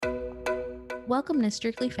Welcome to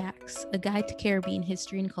Strictly Facts, a guide to Caribbean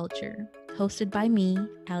history and culture, hosted by me,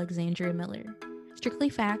 Alexandria Miller. Strictly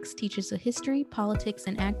Facts teaches the history, politics,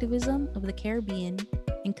 and activism of the Caribbean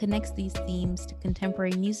and connects these themes to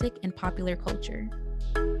contemporary music and popular culture.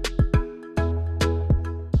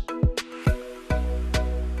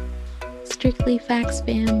 Strictly Facts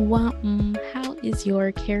fam, how is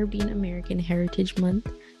your Caribbean American Heritage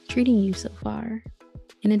Month treating you so far?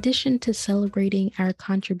 In addition to celebrating our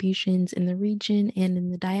contributions in the region and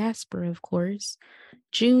in the diaspora, of course,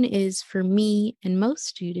 June is, for me and most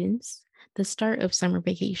students, the start of summer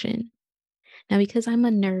vacation. Now, because I'm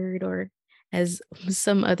a nerd, or as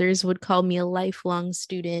some others would call me, a lifelong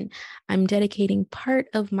student, I'm dedicating part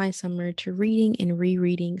of my summer to reading and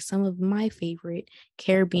rereading some of my favorite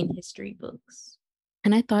Caribbean history books.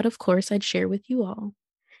 And I thought, of course, I'd share with you all.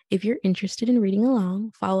 If you're interested in reading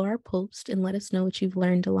along, follow our post and let us know what you've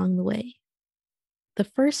learned along the way. The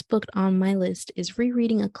first book on my list is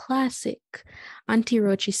rereading a classic,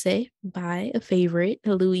 Antirochise, by a favorite,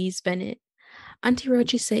 Louise Bennett.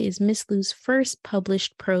 Antirochise is Miss Lou's first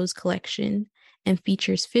published prose collection and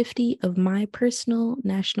features 50 of my personal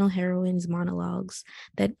national heroines monologues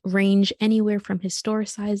that range anywhere from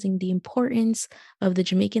historicizing the importance of the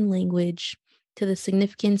Jamaican language to the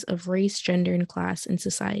significance of race, gender, and class in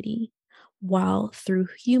society, while through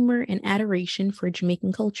humor and adoration for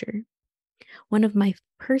Jamaican culture. One of my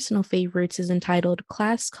personal favorites is entitled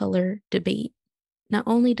Class Color Debate. Not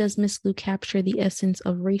only does Miss Lou capture the essence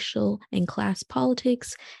of racial and class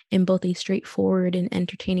politics in both a straightforward and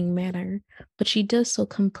entertaining manner, but she does so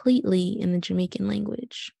completely in the Jamaican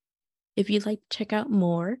language. If you'd like to check out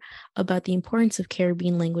more about the importance of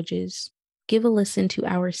Caribbean languages, give a listen to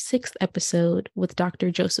our 6th episode with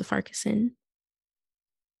Dr. Joseph Farquharson.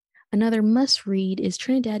 Another must-read is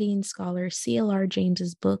Trinidadian scholar C.L.R.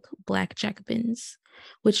 James's book, Black Jacobins,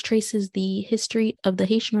 which traces the history of the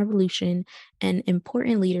Haitian Revolution and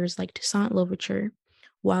important leaders like Toussaint Louverture,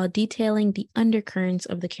 while detailing the undercurrents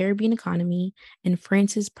of the Caribbean economy and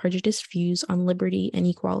France's prejudiced views on liberty and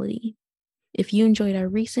equality. If you enjoyed our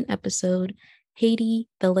recent episode, Haiti,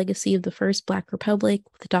 the Legacy of the First Black Republic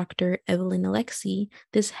with Dr. Evelyn Alexie,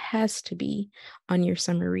 this has to be on your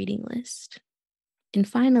summer reading list. And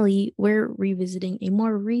finally, we're revisiting a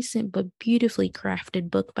more recent but beautifully crafted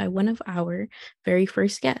book by one of our very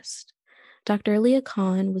first guests. Dr. Leah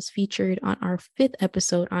Khan was featured on our 5th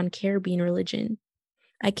episode on Caribbean religion.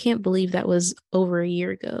 I can't believe that was over a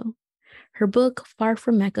year ago. Her book, Far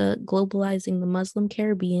From Mecca, Globalizing the Muslim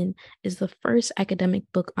Caribbean, is the first academic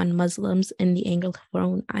book on Muslims in the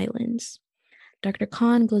Anglophone islands. Dr.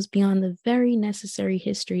 Khan goes beyond the very necessary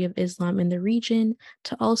history of Islam in the region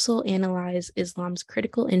to also analyze Islam's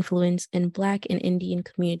critical influence in Black and Indian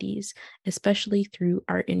communities, especially through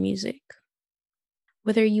art and music.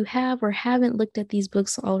 Whether you have or haven't looked at these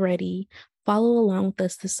books already, follow along with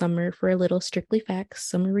us this summer for a little Strictly Facts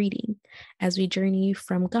summer reading as we journey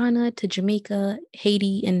from Ghana to Jamaica,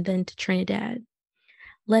 Haiti, and then to Trinidad.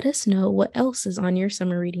 Let us know what else is on your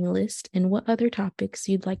summer reading list and what other topics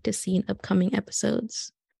you'd like to see in upcoming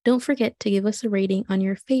episodes. Don't forget to give us a rating on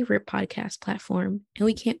your favorite podcast platform, and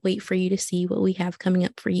we can't wait for you to see what we have coming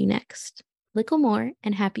up for you next. Little more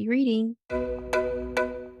and happy reading!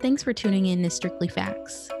 Thanks for tuning in to Strictly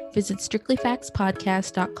Facts. Visit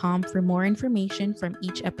strictlyfactspodcast.com for more information from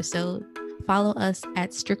each episode. Follow us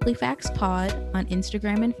at Strictly Facts Pod on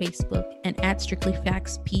Instagram and Facebook, and at Strictly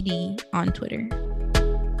Facts PD on Twitter.